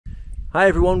Hi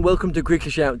everyone, welcome to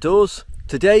Quechua Outdoors.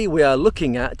 Today we are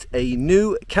looking at a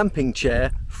new camping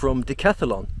chair from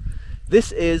Decathlon.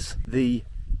 This is the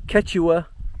Quechua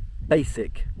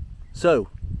Basic, so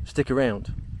stick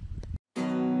around.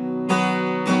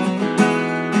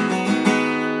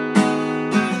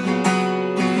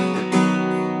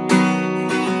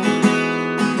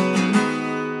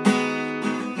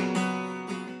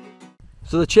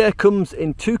 So the chair comes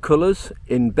in two colours,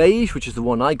 in beige, which is the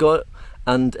one I got,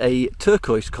 and a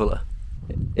turquoise colour.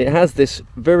 It has this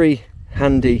very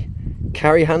handy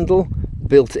carry handle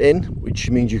built in, which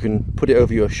means you can put it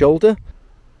over your shoulder.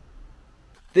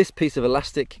 This piece of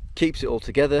elastic keeps it all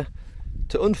together.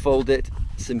 To unfold it,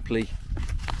 simply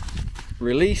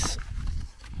release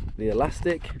the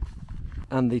elastic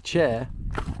and the chair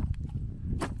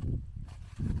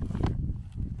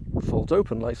folds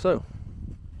open like so.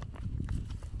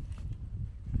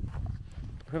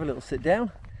 Have a little sit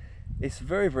down. It's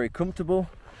very comfortable,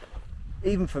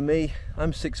 even for me.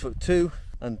 I'm 6'2"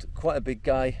 and quite a big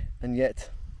guy, and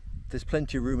yet there's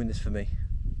plenty of room in this for me.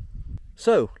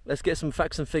 So let's get some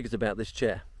facts and figures about this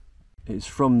chair. It's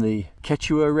from the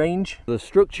Quechua range. The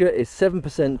structure is 7%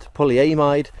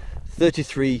 polyamide,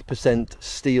 33%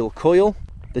 steel coil.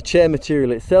 The chair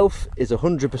material itself is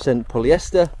 100%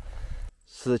 polyester.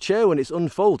 So the chair, when it's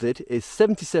unfolded, is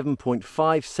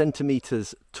 77.5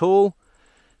 centimeters tall.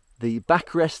 The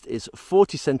backrest is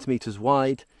 40 centimeters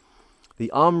wide.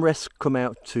 The armrests come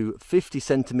out to 50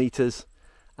 centimeters,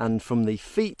 and from the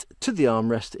feet to the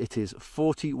armrest it is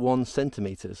 41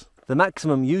 centimeters. The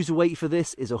maximum user weight for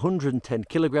this is 110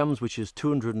 kilograms, which is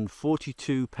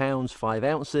 242 pounds 5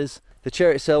 ounces. The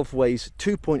chair itself weighs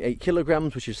 2.8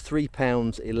 kilograms, which is 3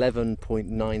 pounds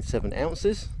 11.97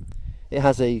 ounces. It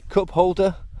has a cup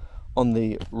holder on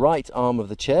the right arm of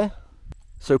the chair.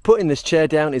 So putting this chair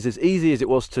down is as easy as it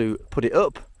was to put it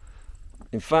up.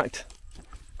 In fact,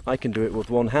 I can do it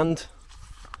with one hand.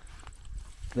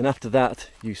 Then after that,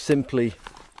 you simply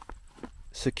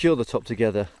secure the top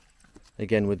together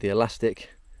again with the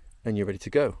elastic and you're ready to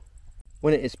go.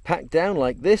 When it is packed down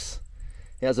like this,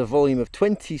 it has a volume of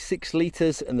 26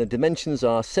 litres and the dimensions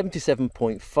are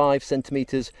 77.5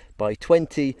 centimetres by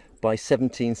 20 by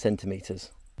 17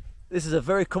 centimetres. This is a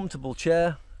very comfortable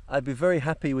chair. I'd be very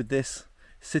happy with this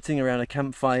sitting around a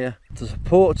campfire. The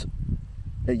support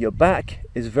at your back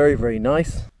is very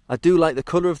nice. I do like the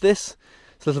colour of this.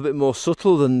 It's a little bit more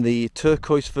subtle than the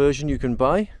turquoise version you can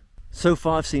buy. So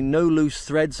far I've seen no loose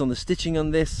threads on the stitching on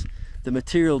this. The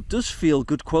material does feel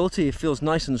good quality. It feels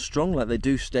nice and strong, like they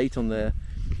do state on their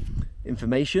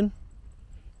information.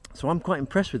 So I'm quite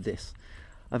impressed with this.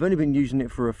 I've only been using it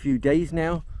for a few days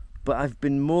now, but I've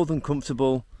been more than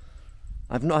comfortable.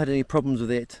 I've not had any problems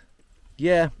with it.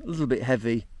 Yeah, a little bit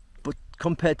heavy, but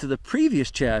compared to the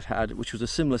previous chair I've had, which was a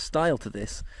similar style to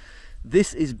this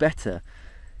is better.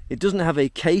 It doesn't have a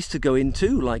case to go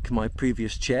into like my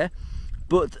previous chair,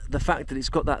 but the fact that it's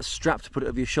got that strap to put it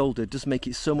over your shoulder does make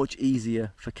it so much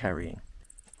easier for carrying.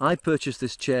 I purchased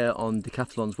this chair on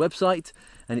Decathlon's website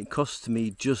and it cost me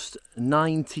just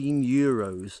 19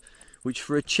 euros, which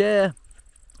for a chair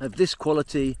of this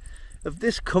quality, of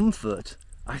this comfort,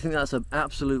 I think that's an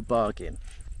absolute bargain.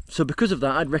 So because of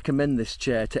that, I'd recommend this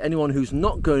chair to anyone who's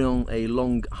not going on a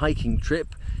long hiking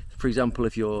trip. For example,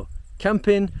 if you're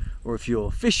camping or if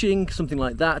you're fishing, something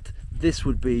like that, this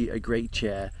would be a great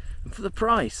chair. And for the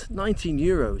price, 19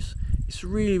 euros, it's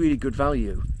really good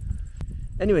value.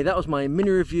 Anyway, that was my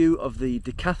mini review of the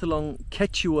Decathlon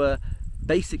Quechua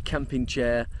Basic Camping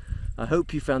Chair. I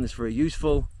hope you found this very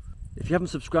useful. If you haven't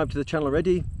subscribed to the channel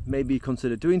already, maybe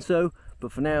consider doing so.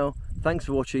 But for now, thanks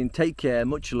for watching, take care,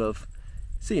 much love.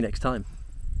 See you next time.